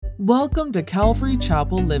Welcome to Calvary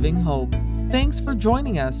Chapel Living Hope. Thanks for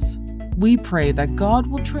joining us. We pray that God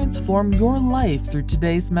will transform your life through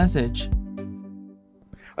today's message.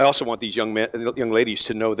 I also want these young ladies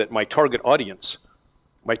to know that my target audience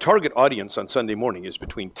on Sunday morning is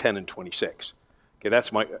between 10 and 26. Okay,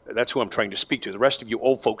 that's who I'm trying to speak to. The rest of you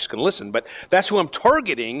old folks can listen, but that's who I'm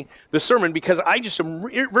targeting the sermon because I just am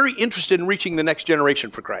very interested in reaching the next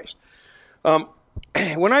generation for Christ.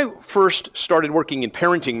 When I first started working in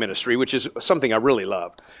parenting ministry, which is something I really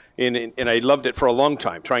loved, and I loved it for a long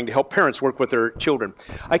time, trying to help parents work with their children,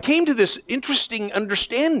 I came to this interesting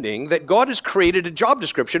understanding that God has created a job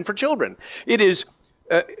description for children. It is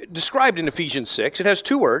described in Ephesians 6. It has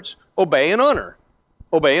two words, obey and honor.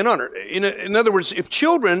 Obey and honor. In other words, if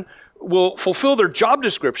children will fulfill their job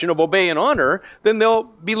description of obey and honor, then they'll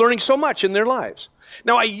be learning so much in their lives.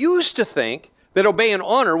 Now, I used to think that obey and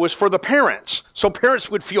honor was for the parents, so parents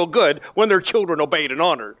would feel good when their children obeyed and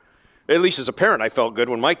honored. At least as a parent, I felt good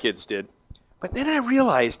when my kids did. But then I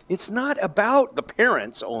realized it's not about the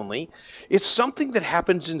parents only. It's something that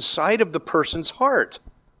happens inside of the person's heart.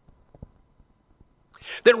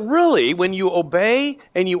 That really, when you obey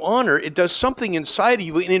and you honor, it does something inside of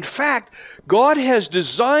you. And in fact, God has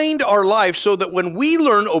designed our lives so that when we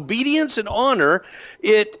learn obedience and honor,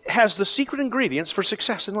 it has the secret ingredients for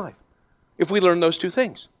success in life. If we learn those two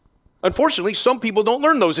things. Unfortunately, some people don't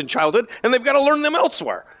learn those in childhood, and they've got to learn them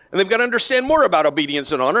elsewhere. And they've got to understand more about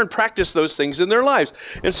obedience and honor and practice those things in their lives.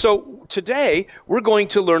 And so today, we're going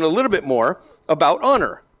to learn a little bit more about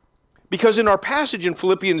honor. Because in our passage in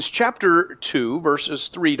Philippians chapter 2, verses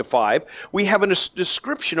 3 to 5, we have a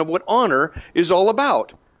description of what honor is all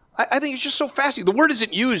about. I think it's just so fascinating. The word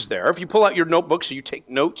isn't used there. If you pull out your notebooks and you take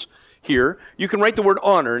notes here, you can write the word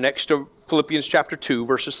honor next to Philippians chapter 2,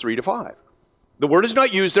 verses 3 to 5. The word is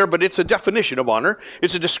not used there, but it's a definition of honor.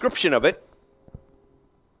 It's a description of it.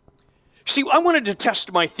 See, I wanted to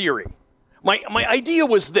test my theory. My idea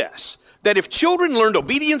was this, that if children learned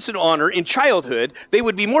obedience and honor in childhood, they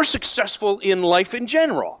would be more successful in life in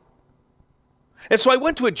general. And so I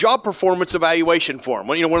went to a job performance evaluation form.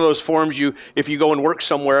 One of those forms if you go and work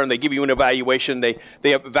somewhere and they give you an evaluation, they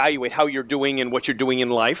evaluate how you're doing and what you're doing in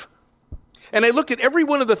life. And I looked at every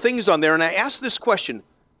one of the things on there and I asked this question.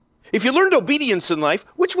 If you learned obedience in life,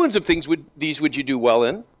 which ones of these would you do well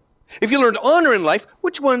in? If you learned honor in life,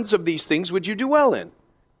 which ones of these things would you do well in?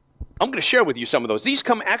 I'm going to share with you some of those. These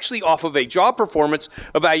come actually off of a job performance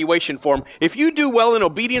evaluation form. If you do well in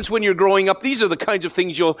obedience when you're growing up, these are the kinds of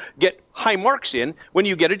things you'll get high marks in when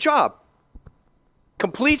you get a job.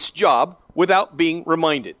 Completes job without being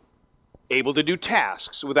reminded. Able to do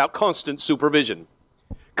tasks without constant supervision.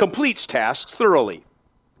 Completes tasks thoroughly.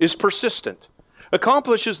 Is persistent.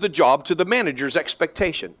 Accomplishes the job to the manager's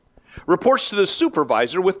expectation. Reports to the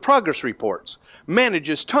supervisor with progress reports.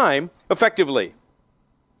 Manages time effectively.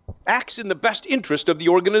 Acts in the best interest of the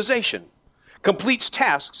organization. Completes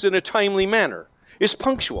tasks in a timely manner. Is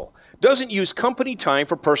punctual. Doesn't use company time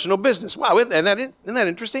for personal business. Wow, isn't that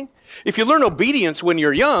interesting? If you learn obedience when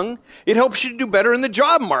you're young, it helps you to do better in the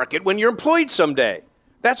job market when you're employed someday.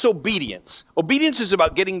 That's obedience. Obedience is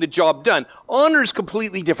about getting the job done. Honor is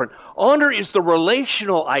completely different. Honor is the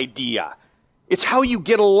relational idea. It's how you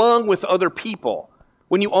get along with other people.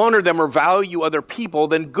 When you honor them or value other people,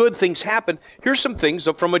 then good things happen. Here's some things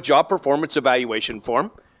from a job performance evaluation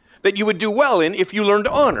form that you would do well in if you learned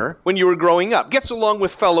honor when you were growing up. Gets along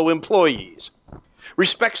with fellow employees.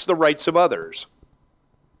 Respects the rights of others.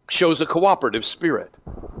 Shows a cooperative spirit.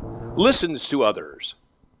 Listens to others.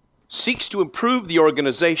 Seeks to improve the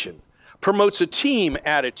organization. Promotes a team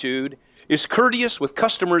attitude. Is courteous with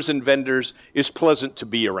customers and vendors. Is pleasant to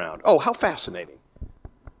be around. Oh, how fascinating.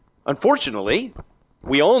 Unfortunately,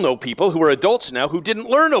 we all know people who are adults now who didn't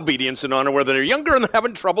learn obedience and honor when they're younger and they're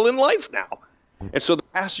having trouble in life now. And so the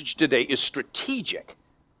passage today is strategic.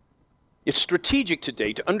 It's strategic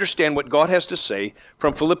today to understand what God has to say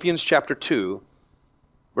from Philippians chapter 2,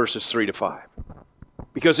 verses 3 to 5.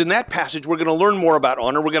 Because in that passage, we're going to learn more about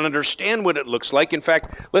honor. We're going to understand what it looks like. In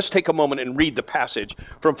fact, let's take a moment and read the passage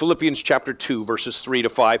from Philippians chapter 2, verses 3 to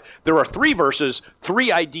 5. There are 3 verses,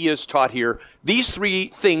 3 ideas taught here. These 3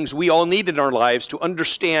 things we all need in our lives to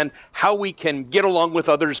understand how we can get along with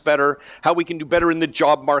others better, how we can do better in the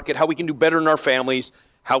job market, how we can do better in our families,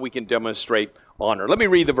 how we can demonstrate honor. Let me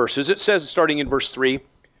read the verses. It says, starting in verse 3,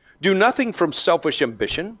 "Do nothing from selfish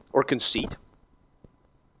ambition or conceit,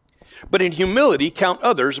 but in humility count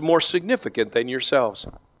others more significant than yourselves.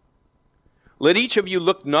 Let each of you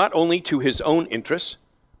look not only to his own interests,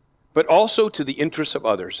 but also to the interests of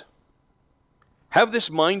others. Have this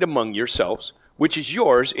mind among yourselves, which is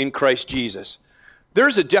yours in Christ Jesus,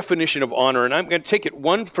 There's a definition of honor, and I'm going to take it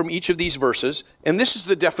one from each of these verses, and this is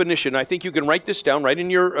the definition. I think you can write this down right in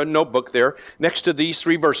your notebook there next to these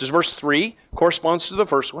three verses. Verse 3 corresponds to the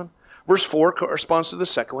first one. Verse 4 corresponds to the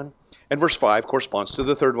second one. And verse 5 corresponds to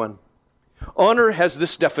the third one. Honor has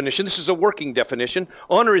this definition. This is a working definition.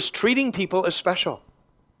 Honor is treating people as special,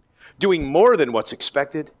 doing more than what's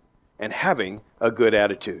expected, and having a good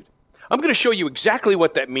attitude. I'm going to show you exactly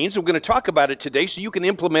what that means. We're going to talk about it today so you can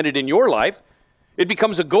implement it in your life. It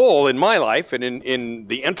becomes a goal in my life and in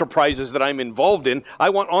the enterprises that I'm involved in. I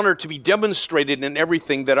want honor to be demonstrated in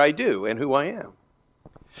everything that I do and who I am.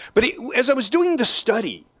 But as I was doing the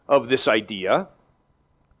study of this idea,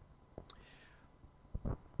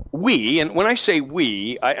 and when I say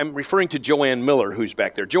we, I'm referring to Joanne Miller, who's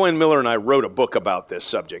back there. Joanne Miller and I wrote a book about this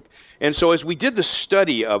subject. And so as we did the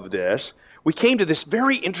study of this, we came to this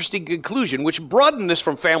very interesting conclusion, which broadened this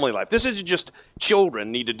from family life. This isn't just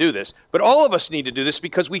children need to do this, but all of us need to do this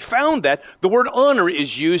because we found that the word honor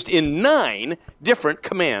is used in 9 different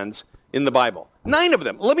commands in the Bible. 9 of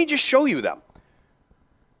them. Let me just show you them.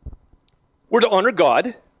 We're to honor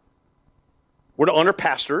God. We're to honor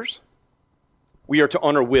pastors. We are to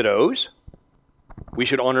honor widows. We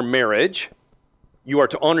should honor marriage. You are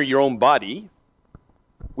to honor your own body.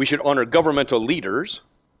 We should honor governmental leaders.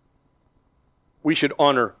 We should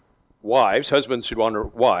honor wives. Husbands should honor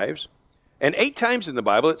wives. And 8 times in the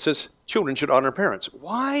Bible it says children should honor parents.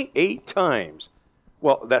 Why 8 times?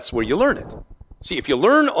 Well, that's where you learn it. See, if you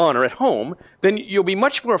learn honor at home, then you'll be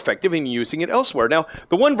much more effective in using it elsewhere. Now,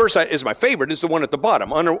 the one verse is my favorite is the one at the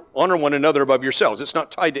bottom. Honor one another above yourselves. It's not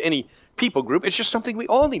tied to any people group. It's just something we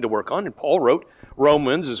all need to work on. And Paul wrote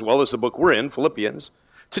Romans, as well as the book we're in, Philippians,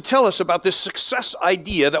 to tell us about this success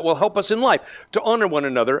idea that will help us in life, to honor one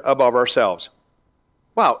another above ourselves.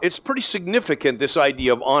 Wow, it's pretty significant, this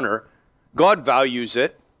idea of honor. God values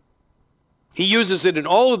it. He uses it in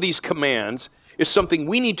all of these commands. It's something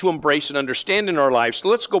we need to embrace and understand in our lives. So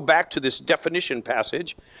let's go back to this definition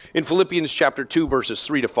passage in Philippians chapter 2, verses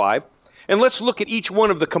 3 to 5. And let's look at each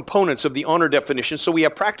one of the components of the honor definition so we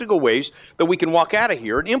have practical ways that we can walk out of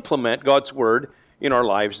here and implement God's word in our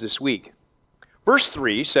lives this week. Verse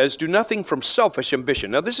 3 says, do nothing from selfish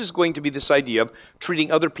ambition. Now this is going to be this idea of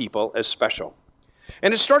treating other people as special.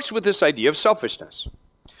 And it starts with this idea of selfishness.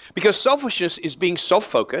 Because selfishness is being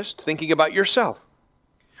self-focused, thinking about yourself.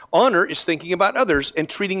 Honor is thinking about others and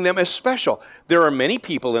treating them as special. There are many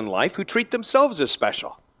people in life who treat themselves as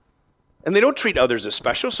special. And they don't treat others as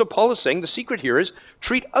special. So Paul is saying the secret here is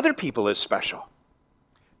treat other people as special.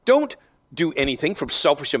 Don't do anything from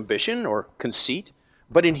selfish ambition or conceit,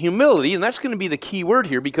 but in humility, and that's going to be the key word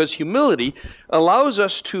here, because humility allows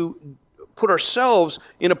us to put ourselves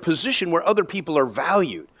in a position where other people are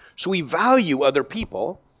valued. So we value other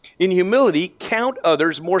people. In humility, count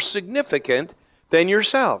others more significant than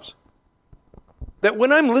yourselves. That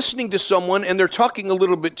when I'm listening to someone and they're talking a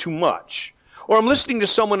little bit too much, or I'm listening to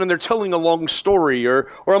someone and they're telling a long story, or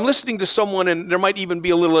I'm listening to someone and there might even be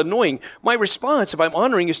a little annoying, my response, if I'm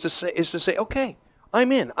honoring, is to say, okay,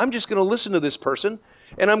 I'm in. I'm just going to listen to this person,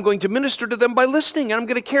 and I'm going to minister to them by listening, and I'm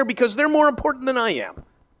going to care because they're more important than I am.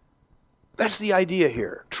 That's the idea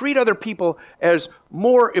here. Treat other people as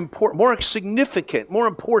more important, more significant, more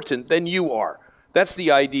important than you are. That's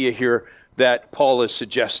the idea here that Paul is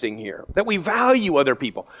suggesting here, that we value other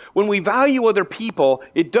people. When we value other people,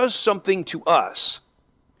 it does something to us.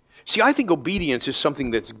 See, I think obedience is something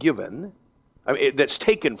that's given, that's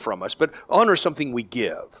taken from us, but honor is something we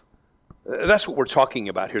give. That's what we're talking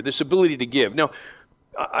about here, this ability to give. Now,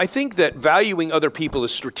 I think that valuing other people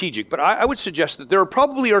is strategic, but I would suggest that there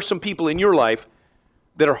probably are some people in your life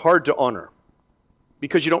that are hard to honor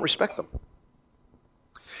because you don't respect them.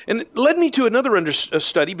 And it led me to another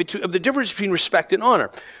study of the difference between respect and honor.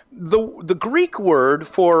 The Greek word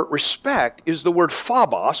for respect is the word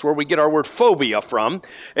phobos, where we get our word phobia from,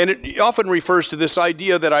 and it often refers to this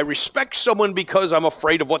idea that I respect someone because I'm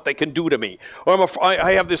afraid of what they can do to me, or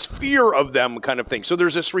I have this fear of them kind of thing. So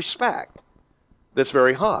there's this respect that's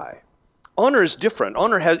very high. Honor is different.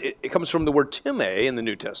 Honor it comes from the word time in the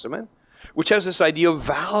New Testament, which has this idea of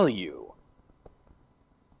value.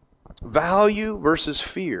 Value versus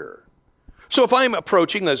fear. So if I'm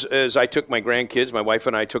approaching, as I took my grandkids, my wife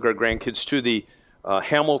and I took our grandkids to the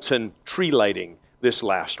Hamilton tree lighting this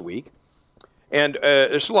last week, and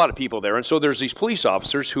there's a lot of people there, and so there's these police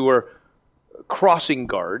officers who are crossing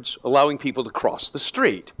guards, allowing people to cross the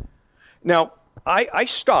street. Now, I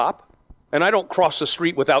stop, and I don't cross the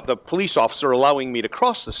street without the police officer allowing me to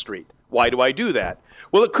cross the street. Why do I do that?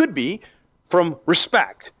 Well, it could be from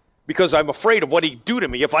respect, because I'm afraid of what he'd do to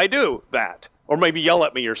me if I do that. or maybe yell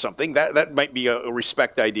at me or something. That might be a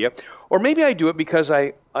respect idea. Or maybe I do it because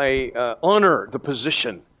I honor the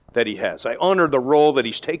position that he has. I honor the role that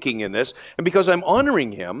he's taking in this. And because I'm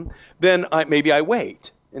honoring him, then maybe I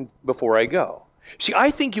wait before I go. See, I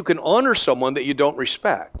think you can honor someone that you don't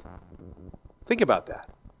respect. Think about that.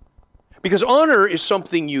 Because honor is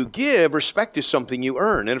something you give, respect is something you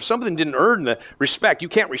earn. And if something didn't earn the respect, you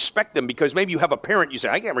can't respect them because maybe you have a parent, you say,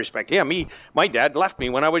 I can't respect him. My dad left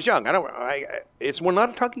me when I was young. We're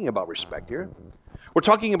not talking about respect here. We're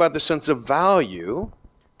talking about the sense of value,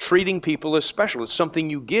 treating people as special. It's something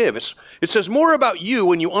you give. It says more about you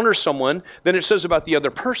when you honor someone than it says about the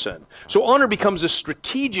other person. So honor becomes a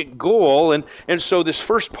strategic goal, and so this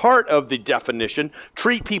first part of the definition,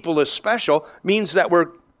 treat people as special, means that we're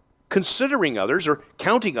considering others or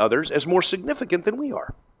counting others as more significant than we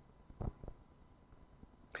are.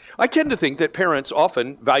 I tend to think that parents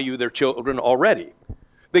often value their children already.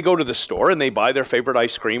 They go to the store and they buy their favorite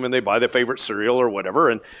ice cream and they buy their favorite cereal or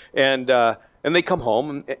whatever, and they come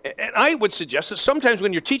home. And I would suggest that sometimes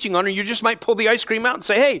when you're teaching honor, you just might pull the ice cream out and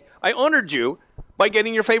say, hey, I honored you by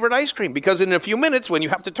getting your favorite ice cream. Because in a few minutes, when you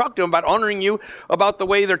have to talk to them about honoring you, about the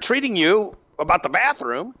way they're treating you, about the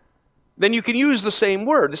bathroom, then you can use the same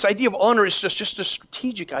word. This idea of honor is just a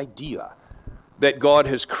strategic idea that God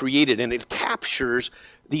has created, and it captures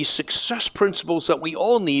these success principles that we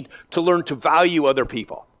all need to learn to value other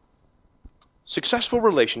people. Successful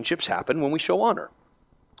relationships happen when we show honor.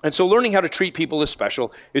 And so learning how to treat people as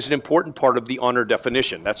special is an important part of the honor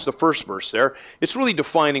definition. That's the first verse there. It's really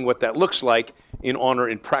defining what that looks like in honor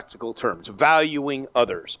in practical terms, valuing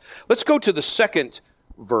others. Let's go to the second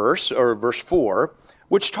verse, or verse 4,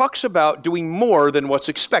 which talks about doing more than what's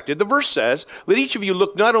expected. The verse says, let each of you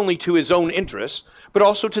look not only to his own interests, but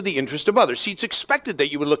also to the interest of others. See, it's expected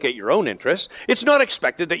that you would look at your own interests. It's not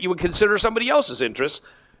expected that you would consider somebody else's interests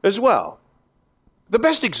as well. The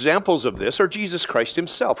best examples of this are Jesus Christ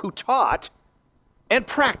himself, who taught and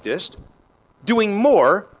practiced doing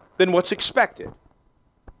more than what's expected.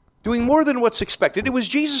 Doing more than what's expected. It was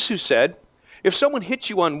Jesus who said, if someone hits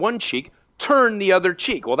you on one cheek, turn the other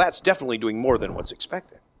cheek. Well, that's definitely doing more than what's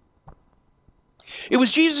expected. It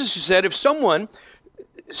was Jesus who said, if someone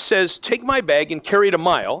says, take my bag and carry it a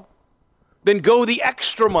mile, then go the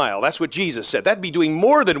extra mile. That's what Jesus said. That'd be doing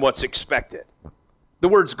more than what's expected. The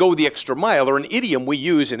words go the extra mile are an idiom we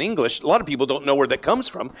use in English. A lot of people don't know where that comes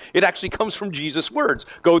from. It actually comes from Jesus' words,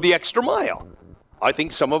 go the extra mile. I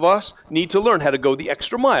think some of us need to learn how to go the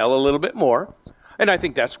extra mile a little bit more. And I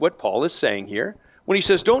think that's what Paul is saying here when he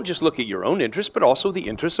says, don't just look at your own interests, but also the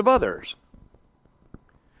interests of others.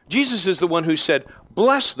 Jesus is the one who said,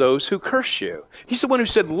 bless those who curse you. He's the one who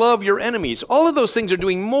said, love your enemies. All of those things are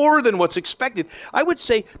doing more than what's expected. I would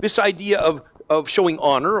say this idea of showing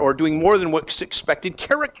honor or doing more than what's expected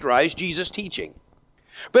characterized Jesus' teaching.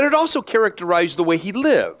 But it also characterized the way he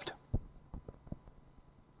lived.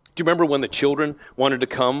 Do you remember when the children wanted to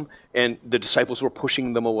come and the disciples were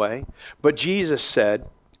pushing them away? But Jesus said,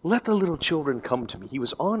 let the little children come to me. He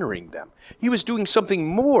was honoring them. He was doing something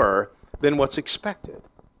more than what's expected.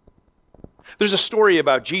 There's a story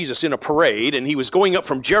about Jesus in a parade, and he was going up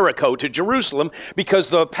from Jericho to Jerusalem because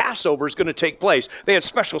the Passover is going to take place. They had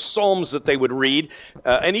special psalms that they would read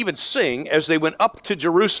and even sing as they went up to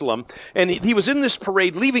Jerusalem. And he was in this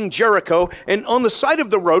parade leaving Jericho, and on the side of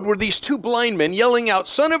the road were these two blind men yelling out,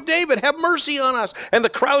 Son of David, have mercy on us. And the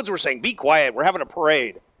crowds were saying, be quiet, we're having a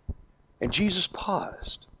parade. And Jesus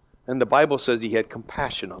paused, and the Bible says he had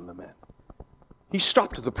compassion on the men. He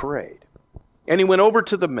stopped the parade, and he went over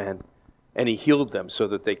to the men, and he healed them so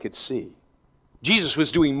that they could see. Jesus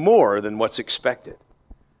was doing more than what's expected.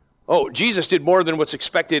 Oh, Jesus did more than what's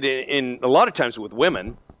expected in a lot of times with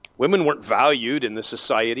women. Women weren't valued in the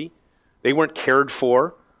society. They weren't cared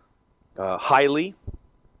for highly.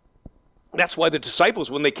 That's why the disciples,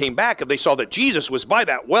 when they came back and they saw that Jesus was by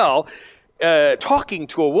that well, talking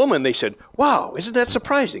to a woman, they said, wow, isn't that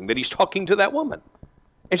surprising that he's talking to that woman?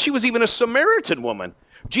 And she was even a Samaritan woman.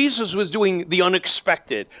 Jesus was doing the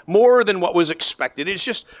unexpected, more than what was expected. It's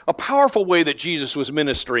just a powerful way that Jesus was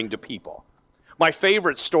ministering to people. My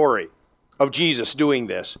favorite story of Jesus doing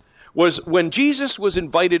this was when Jesus was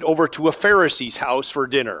invited over to a Pharisee's house for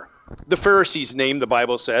dinner. The Pharisee's name, the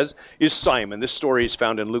Bible says, is Simon. This story is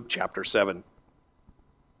found in Luke chapter 7.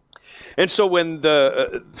 And so when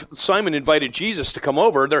Simon invited Jesus to come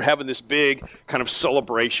over, they're having this big kind of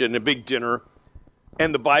celebration, a big dinner.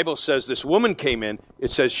 And the Bible says this woman came in.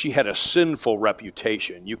 It says she had a sinful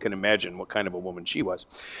reputation. You can imagine what kind of a woman she was.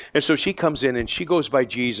 And so she comes in and she goes by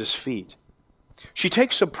Jesus' feet. She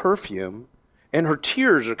takes some perfume and her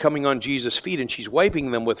tears are coming on Jesus' feet and she's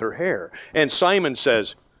wiping them with her hair. And Simon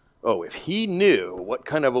says, Oh, if he knew what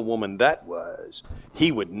kind of a woman that was,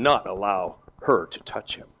 he would not allow her to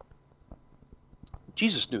touch him.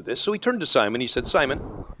 Jesus knew this, so he turned to Simon. He said, Simon,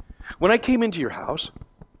 when I came into your house,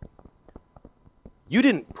 you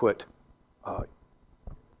didn't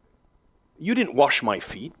wash my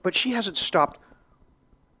feet, but she hasn't stopped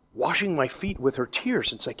washing my feet with her tears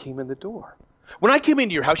since I came in the door. When I came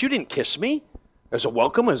into your house, you didn't kiss me as a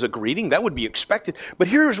welcome, as a greeting. That would be expected. But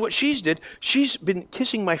here's what she's did. She's been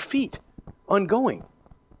kissing my feet ongoing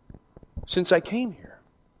since I came here.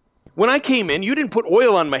 When I came in, you didn't put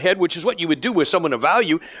oil on my head, which is what you would do with someone of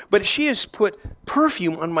value, but she has put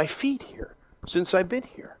perfume on my feet here since I've been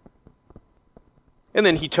here. And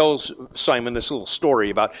then he tells Simon this little story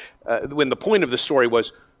about when the point of the story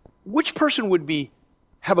was, which person would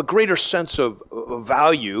have a greater sense of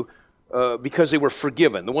value because they were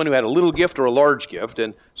forgiven, the one who had a little gift or a large gift?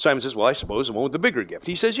 And Simon says, well, I suppose the one with the bigger gift.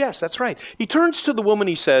 He says, yes, that's right. He turns to the woman,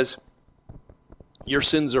 he says, your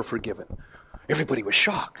sins are forgiven. Everybody was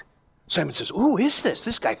shocked. Simon says, who is this?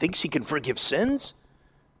 This guy thinks he can forgive sins?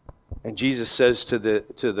 And Jesus says to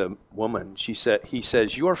the woman, he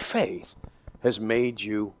says, your faith has made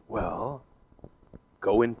you well.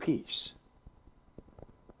 Go in peace.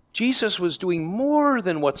 Jesus was doing more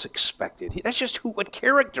than what's expected. That's just what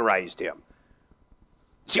characterized him.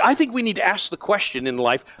 See, I think we need to ask the question in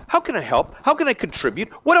life, how can I help? How can I contribute?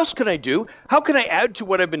 What else can I do? How can I add to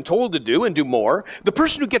what I've been told to do and do more? The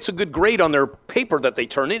person who gets a good grade on their paper that they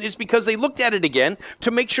turn in is because they looked at it again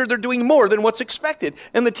to make sure they're doing more than what's expected.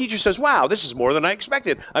 And the teacher says, wow, this is more than I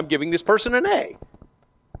expected. I'm giving this person an A.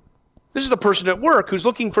 This is the person at work who's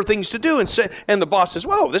looking for things to do, and the boss says,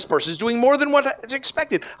 whoa, this person is doing more than what is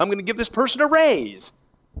expected. I'm going to give this person a raise.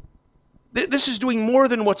 This is doing more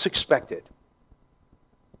than what's expected.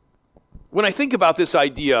 When I think about this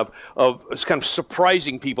idea of kind of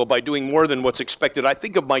surprising people by doing more than what's expected, I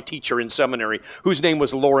think of my teacher in seminary, whose name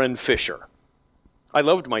was Lauren Fisher. I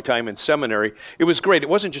loved my time in seminary. It was great. It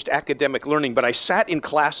wasn't just academic learning, but I sat in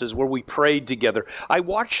classes where we prayed together. I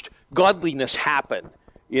watched godliness happen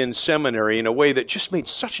in seminary in a way that just made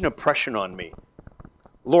such an impression on me.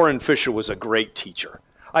 Lauren Fisher was a great teacher.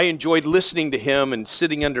 I enjoyed listening to him and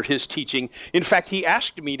sitting under his teaching. In fact, he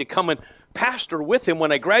asked me to come and pastor with him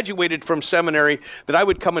when I graduated from seminary, that I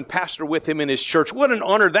would come and pastor with him in his church. What an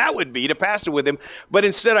honor that would be to pastor with him. But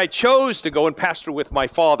instead I chose to go and pastor with my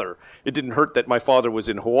father. It didn't hurt that my father was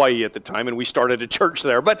in Hawaii at the time and we started a church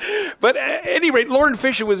there. But at any rate, Lauren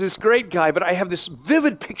Fisher was this great guy, but I have this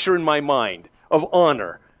vivid picture in my mind of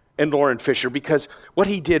honor and Lauren Fisher, because what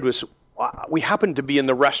he did was, we happened to be in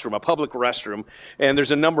the restroom, a public restroom, and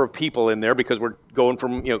there's a number of people in there because we're going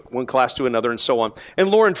from one class to another and so on. And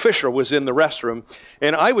Lauren Fisher was in the restroom,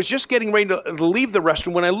 and I was just getting ready to leave the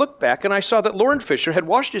restroom when I looked back and I saw that Lauren Fisher had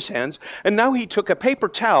washed his hands, and now he took a paper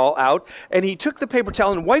towel out, and he took the paper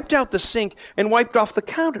towel and wiped out the sink and wiped off the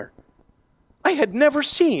counter. I had never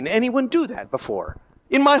seen anyone do that before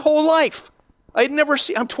in my whole life.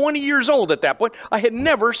 I'm 20 years old at that point. I had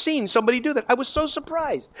never seen somebody do that. I was so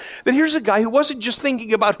surprised that here's a guy who wasn't just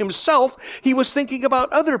thinking about himself, he was thinking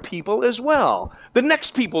about other people as well. The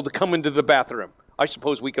next people to come into the bathroom. I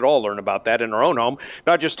suppose we could all learn about that in our own home,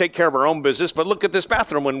 not just take care of our own business, but look at this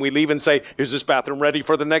bathroom when we leave and say, is this bathroom ready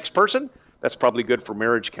for the next person? That's probably good for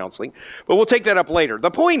marriage counseling, but we'll take that up later. The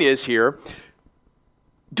point is here,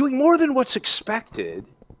 doing more than what's expected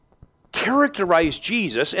characterized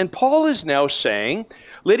Jesus, and Paul is now saying,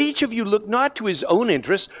 let each of you look not to his own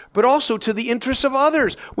interests, but also to the interests of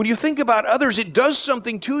others. When you think about others, it does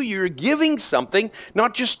something to you. You're giving something,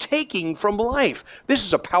 not just taking from life. This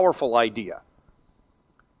is a powerful idea.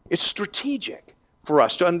 It's strategic for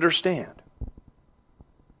us to understand.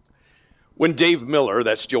 When Dave Miller,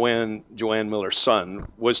 that's Joanne Miller's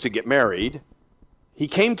son, was to get married, he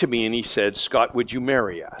came to me and he said, Scott, would you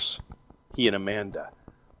marry us? He and Amanda.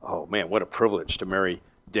 Oh man, what a privilege to marry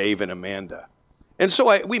Dave and Amanda. And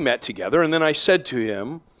so we met together, and then I said to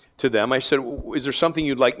them, I said, is there something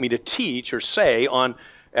you'd like me to teach or say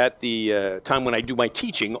at the time when I do my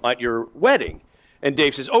teaching at your wedding? And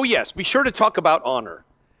Dave says, oh yes, be sure to talk about honor,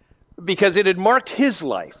 because it had marked his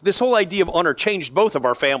life. This whole idea of honor changed both of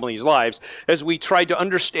our families' lives as we tried to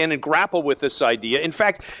understand and grapple with this idea. In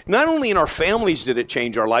fact, not only in our families did it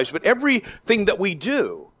change our lives, but everything that we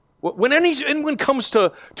do. When anyone comes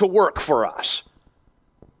to work for us,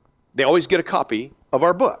 they always get a copy of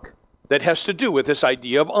our book that has to do with this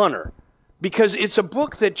idea of honor, because it's a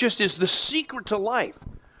book that just is the secret to life.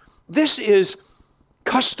 This is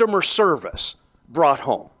customer service brought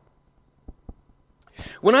home.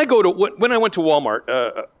 When I went to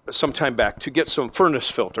Walmart some time back to get some furnace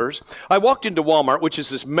filters, I walked into Walmart, which is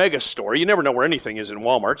this mega store. You never know where anything is in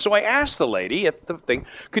Walmart. So I asked the lady at the thing,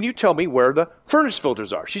 "Can you tell me where the furnace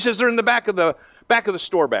filters are?" She says, "They're in the back of the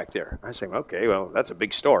store back there." I say, "Okay, well, that's a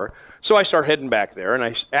big store." So I start heading back there, and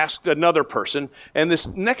I asked another person, and this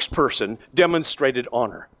next person demonstrated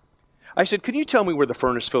honor. I said, "Can you tell me where the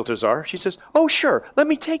furnace filters are?" She says, "Oh, sure, let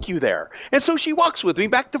me take you there." And so she walks with me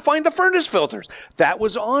back to find the furnace filters. That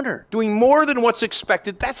was honor, doing more than what's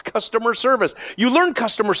expected. That's customer service. You learn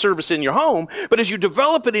customer service in your home, but as you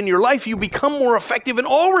develop it in your life, you become more effective in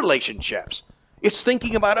all relationships. It's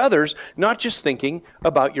thinking about others, not just thinking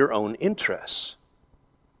about your own interests.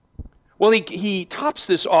 Well, he tops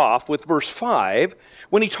this off with verse 5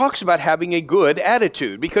 when he talks about having a good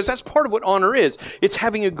attitude, because that's part of what honor is. It's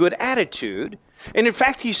having a good attitude. And in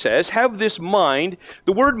fact, he says, have this mind.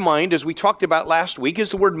 The word mind, as we talked about last week,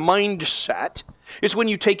 is the word mindset. It's when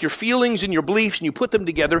you take your feelings and your beliefs and you put them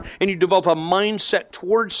together and you develop a mindset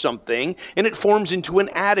towards something, and it forms into an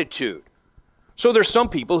attitude. So there's some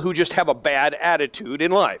people who just have a bad attitude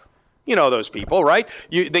in life. You know those people, right?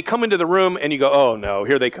 They come into the room and you go, "Oh no,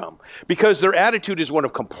 here they come." Because their attitude is one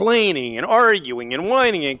of complaining and arguing and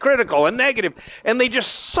whining and critical and negative, and they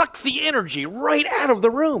just suck the energy right out of the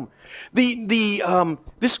room.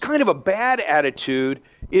 This kind of a bad attitude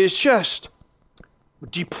is just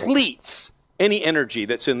depletes any energy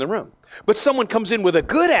that's in the room. But someone comes in with a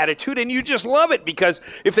good attitude and you just love it, because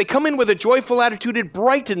if they come in with a joyful attitude, it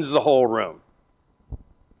brightens the whole room.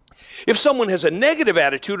 If someone has a negative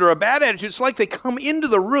attitude or a bad attitude, it's like they come into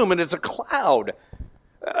the room and it's a cloud.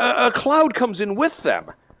 A cloud comes in with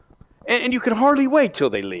them. And you can hardly wait till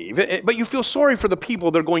they leave. But you feel sorry for the people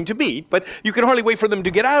they're going to meet, but you can hardly wait for them to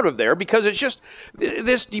get out of there, because it's just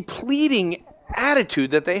this depleting attitude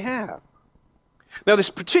that they have. Now, this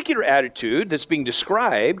particular attitude that's being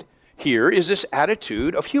described here is this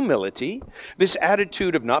attitude of humility, this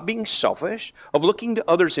attitude of not being selfish, of looking to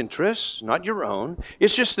others' interests, not your own.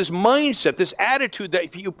 It's just this mindset, this attitude that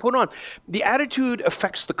if you put on, the attitude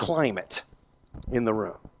affects the climate in the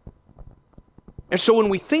room. And so when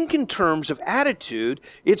we think in terms of attitude,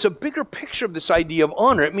 it's a bigger picture of this idea of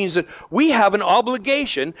honor. It means that we have an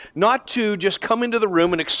obligation not to just come into the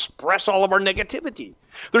room and express all of our negativity.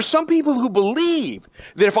 There's some people who believe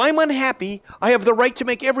that if I'm unhappy, I have the right to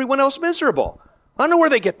make everyone else miserable. I don't know where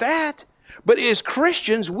they get that. But as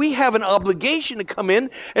Christians, we have an obligation to come in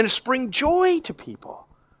and bring joy to people.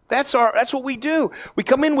 That's what we do. We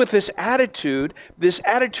come in with this attitude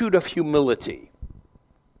of humility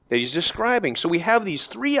that he's describing. So we have these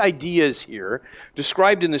three ideas here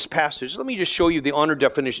described in this passage. Let me just show you the honor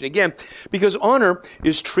definition again, because honor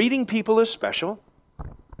is treating people as special,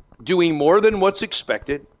 doing more than what's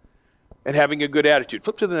expected, and having a good attitude.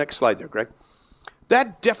 Flip to the next slide there, Greg.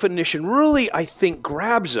 That definition really, I think,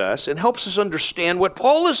 grabs us and helps us understand what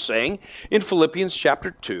Paul is saying in Philippians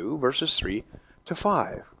chapter 2, verses 3 to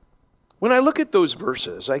 5. When I look at those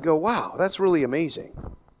verses, I go, wow, that's really amazing.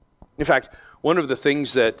 In fact, one of the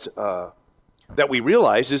things that we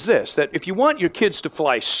realize is this, that if you want your kids to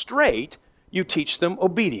fly straight, you teach them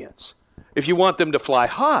obedience. If you want them to fly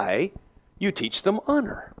high, you teach them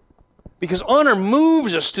honor. Because honor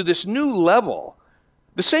moves us to this new level.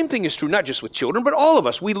 The same thing is true not just with children, but all of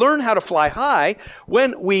us. We learn how to fly high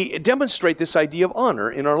when we demonstrate this idea of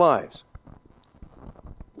honor in our lives.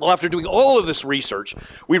 Well, after doing all of this research,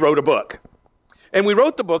 we wrote a book. And we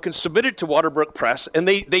wrote the book and submitted it to Waterbrook Press, and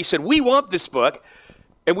they said, we want this book.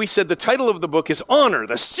 And we said the title of the book is Honor,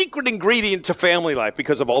 the Secret Ingredient to Family Life,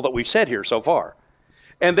 because of all that we've said here so far.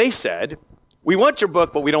 And they said, we want your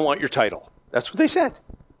book, but we don't want your title. That's what they said.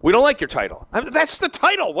 We don't like your title. That's the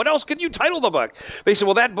title. What else can you title the book? They said,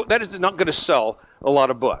 well, that is not going to sell a lot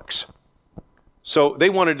of books. So they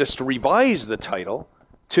wanted us to revise the title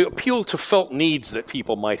to appeal to felt needs that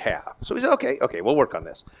people might have. So we said, okay, we'll work on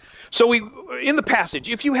this. So in the passage,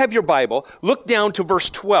 if you have your Bible, look down to verse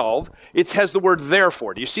 12. It has the word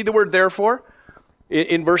therefore. Do you see the word therefore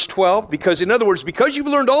in verse 12? Because in other words, because you've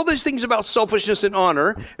learned all these things about selfishness and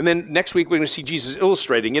honor, and then next week we're going to see Jesus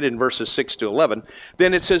illustrating it in verses 6 to 11,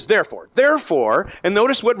 then it says therefore. Therefore, and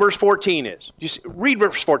notice what verse 14 is. Read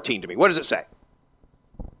verse 14 to me. What does it say?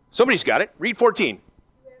 Somebody's got it. Read 14.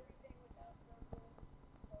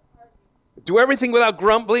 Do everything without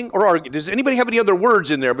grumbling or arguing. Does anybody have any other words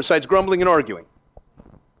in there besides grumbling and arguing?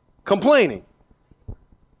 Complaining.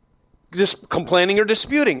 Just complaining or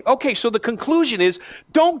disputing. Okay, so the conclusion is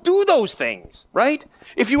don't do those things, right?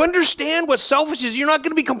 If you understand what selfish is, you're not going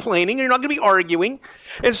to be complaining, you're not going to be arguing.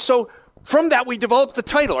 And so from that, we developed the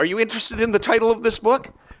title. Are you interested in the title of this book?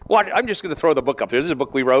 Well, I'm just going to throw the book up there. This is a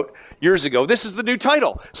book we wrote years ago. This is the new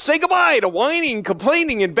title. Say goodbye to whining,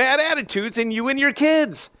 complaining, and bad attitudes in you and your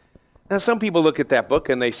kids. Now, some people look at that book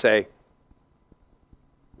and they say,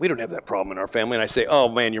 we don't have that problem in our family. And I say, oh,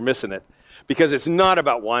 man, you're missing it. Because it's not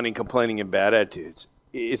about whining, complaining, and bad attitudes.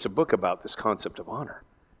 It's a book about this concept of honor.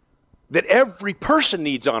 That every person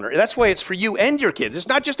needs honor. That's why it's for you and your kids. It's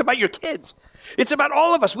not just about your kids. It's about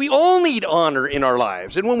all of us. We all need honor in our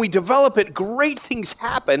lives. And when we develop it, great things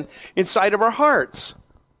happen inside of our hearts.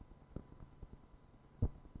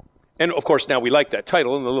 And of course, now we like that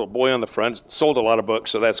title, and the little boy on the front sold a lot of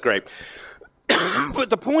books, so that's great. But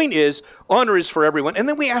the point is, honor is for everyone. And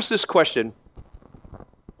then we ask this question: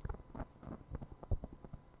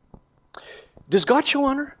 does God show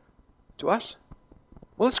honor to us?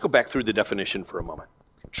 Well, let's go back through the definition for a moment.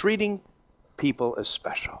 Treating people as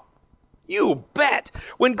special. You bet.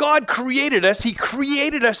 When God created us, He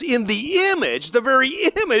created us in the image, the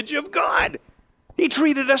very image of God. He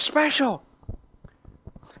treated us special.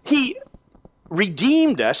 He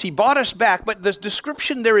redeemed us. He bought us back. But the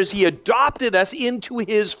description there is He adopted us into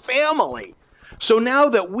His family. So now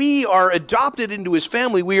that we are adopted into His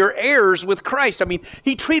family, we are heirs with Christ. I mean,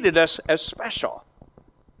 He treated us as special.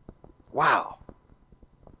 Wow.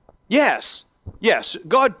 Yes,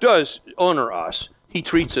 God does honor us. He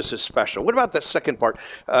treats us as special. What about the second part?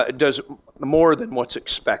 Does more than what's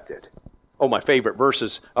expected. Oh, my favorite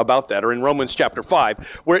verses about that are in Romans chapter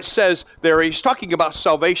 5, where it says there, he's talking about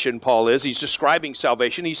salvation, Paul is. He's describing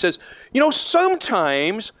salvation. He says,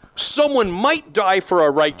 sometimes someone might die for a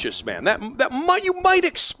righteous man. You might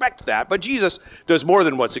expect that, but Jesus does more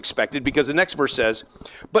than what's expected, because the next verse says,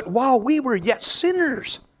 but while we were yet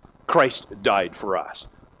sinners, Christ died for us.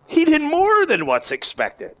 He did more than what's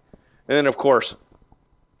expected. And then, of course,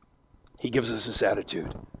 He gives us this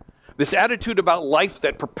attitude about life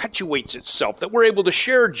that perpetuates itself, that we're able to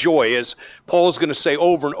share joy, as Paul's going to say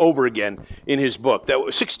over and over again in his book. That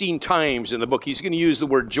 16 times in the book, he's going to use the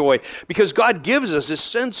word joy, because God gives us this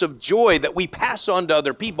sense of joy that we pass on to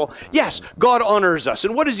other people. Yes, God honors us.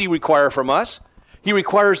 And what does He require from us? He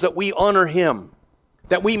requires that we honor Him,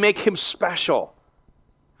 that we make Him special,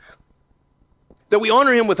 that we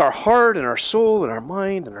honor Him with our heart and our soul and our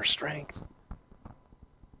mind and our strength.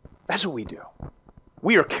 That's what we do.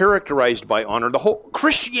 We are characterized by honor. The whole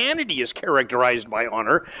Christianity is characterized by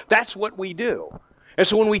honor. That's what we do. And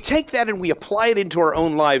so when we take that and we apply it into our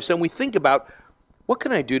own lives, then we think about, what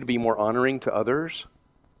can I do to be more honoring to others?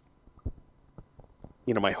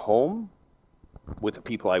 In my home, with the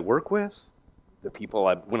people I work with, the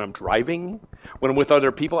people when I'm driving, when I'm with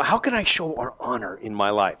other people. How can I show our honor in my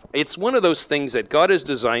life? It's one of those things that God has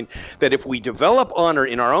designed, that if we develop honor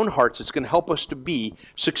in our own hearts, it's going to help us to be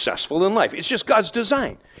successful in life. It's just God's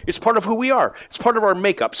design. It's part of who we are. It's part of our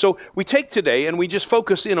makeup. So we take today and we just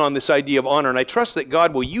focus in on this idea of honor, and I trust that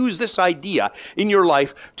God will use this idea in your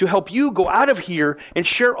life to help you go out of here and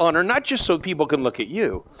share honor, not just so people can look at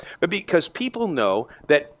you, but because people know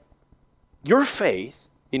that your faith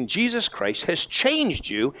in Jesus Christ has changed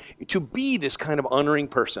you to be this kind of honoring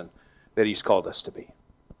person that He's called us to be.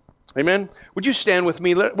 Amen? Would you stand with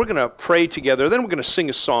me? We're going to pray together. Then we're going to sing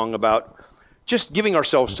a song about just giving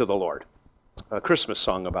ourselves to the Lord. A Christmas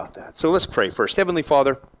song about that. So let's pray first. Heavenly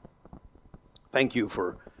Father, thank You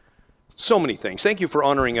for so many things. Thank You for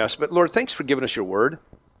honoring us. But Lord, thanks for giving us Your word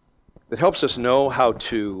that helps us know how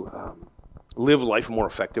to live life more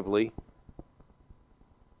effectively.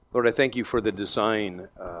 Lord, I thank You for the design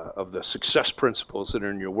of the success principles that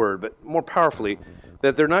are in Your word, but more powerfully,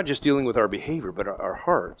 that they're not just dealing with our behavior, but our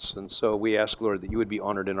hearts. And so we ask, Lord, that You would be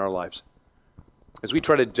honored in our lives. As we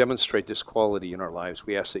try to demonstrate this quality in our lives,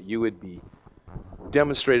 we ask that You would be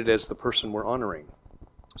demonstrated as the person we're honoring,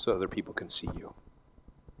 so other people can see You.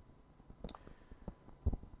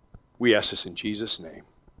 We ask this in Jesus' name.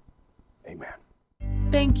 Amen.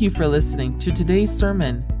 Thank you for listening to today's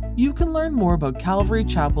sermon. You can learn more about Calvary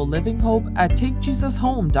Chapel Living Hope at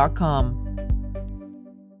takejesushome.com.